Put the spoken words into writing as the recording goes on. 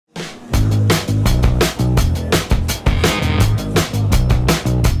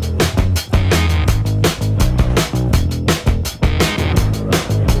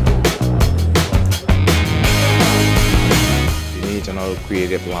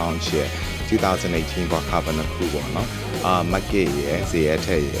launch 2018ပေါ် cover နှစ်ခုပေါ့နော်market ရဲ့ဈေးထ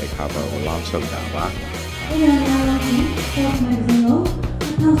က်ရဲ့ cover ကို launch လုပ်တာပါPosh magazine ကို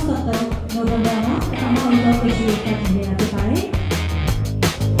2017 November မှာပထမဆုံးပြည့်စုံခဲ့နေတာဖြစ်ပါတယ်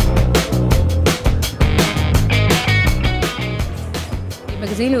မ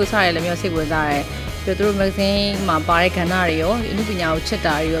ဂဇင်းလို့စရတယ်လည်းမျိုးစိတ်ဝင်စားတယ်ပြီးတော့သူတို့မဂဇင်းမှာပါတဲ့ကဏ္ဍတွေရောအမှုပညာကိုချက်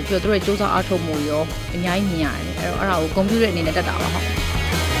တာတွေရောပြီးတော့သူတို့ရဲ့စူးစမ်းအားထုတ်မှုရောအများကြီးမြင်ရတယ်အဲ့တော့အဲ့ဒါကိုကွန်ပျူတာအနေနဲ့တက်တာပါဟုတ်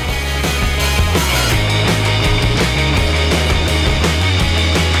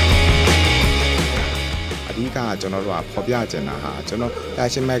အဓိကကျွန်တော်တို့ကဖော်ပြချင်တာဟာကျွန်တော်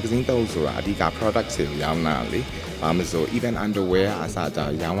fashion magazine တုပ်ဆိုတာအဓိက product တွေကိုရောင်းတာလေဘာမဆို even underwear အစားအစာ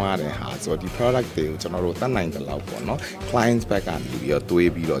ရောင်းရတဲ့ဟာဆိုဒီ product တွေကိုကျွန်တော်တို့တတ်နိုင်တဲ့လောက်ပေါ့နော် clients back ကနေပြီးတော့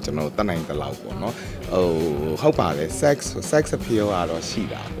တွေးပြီးတော့ကျွန်တော်တို့တတ်နိုင်တဲ့လောက်ပေါ့နော်ဟုတ်ပါတယ် sex appeal ကတော့ရှိ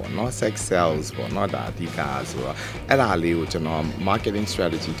တာပေါ့နော် sex sales ပေါ့နော်ဒါအဓိကဆိုတော့အဲ့ဒါလေးကိုကျွန်တော် marketing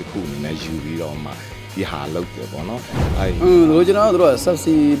strategy တစ်ခုအနေနဲ့ယူပြီးတော့မှဒီဟာလုပ်တယ်ပေါ့နော်လို့ကျွန်တော်တို့က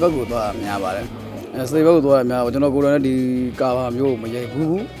sexy ဘက်ကိုသွားများပါတယ်စေဘက်ကိုသွားရများကျွန်တော်ကိုယ်တိုင်လည်းဒီကာဘာမျိုးမရိုက်ဘူး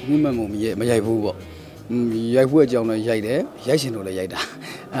ဘူးမှန်မရိုက်ဘူးပေါ့ရိုက်ဖို့အကြောင်းလည်းရိုက်တယ်ရိုက်ရှင်လို့လည်းရိုက်တာ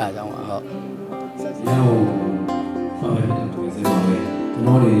အဲအကြောင်းပါဟုတ်ရအောင်ဖားရတယ်တွေ့စေပါပဲကျွန်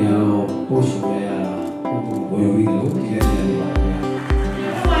တော်တွေကတော့ပို့ရှင်ရရတာဘယ်လိုပြီးလို့ဒီနေ့နေပါလဲ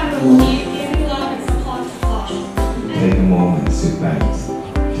Take a moment, sit back,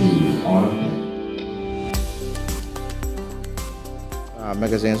 feel all of it.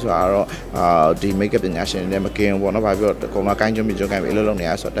 magazine ဆိုတာတော့ဒီ makeup ပညာရှင်တွေနဲ့မကင်းဘူးပေါ့နော်ဘာဖြစ်လို့အကုန်လုံးကိုင်းကျုံပြီးကြုံကိုင်းပြီးအလုပ်လုပ်နေ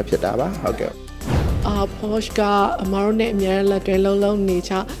ရဆိုတော့တက်ဖြစ်တာပါဟုတ်ကဲ့Posh ကအမတို့နဲ့အများလက်တွဲလုံးနေ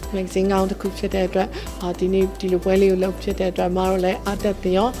ချ magazine ကောင်းတစ်ခုဖြစ်တဲ့အတွက်ဒီနေ့ဒီလိုပွဲလေးကိုလုပ်ဖြစ်တဲ့အတွက်အမတို့လည်းအားတက်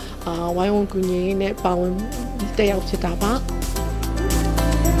ပြီးတော့ဝိုင်းဝန်းကူညီနဲ့ပါဝင်တက်ရောက်ဖြစ်တာပါ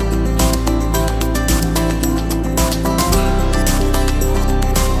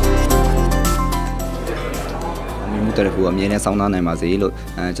တဲ့ကူအမြဲတမ်းစောင်းသားနိုင်ပါစေလို့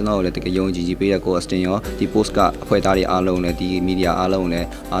ကျွန်တော်တို့လည်းတကယ်ယုံကြည်ကြည်ပေးတဲ့ကိုအစတင်ရောဒီ post ကအဖွဲ့သားတွေအားလုံးလည်းဒီ media အားလုံးလည်း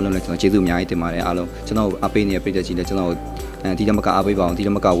ကျွန်တော်ကျေးဇူးအများကြီးတင်ပါတယ်အားလုံးကျွန်တော်အားပေးနေတဲ့ပြည်သက်ကြီးလည်းကျွန်တော်ဒီတမကအားပေးပါအောင်ဒီတ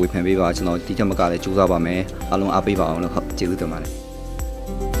မကဝေဖန်ပေးပါကျွန်တော်ဒီတမကလည်းကြိုးစားပါမယ်အားလုံးအားပေးပါအောင်လို့ကျေးဇူးတင်ပါတယ်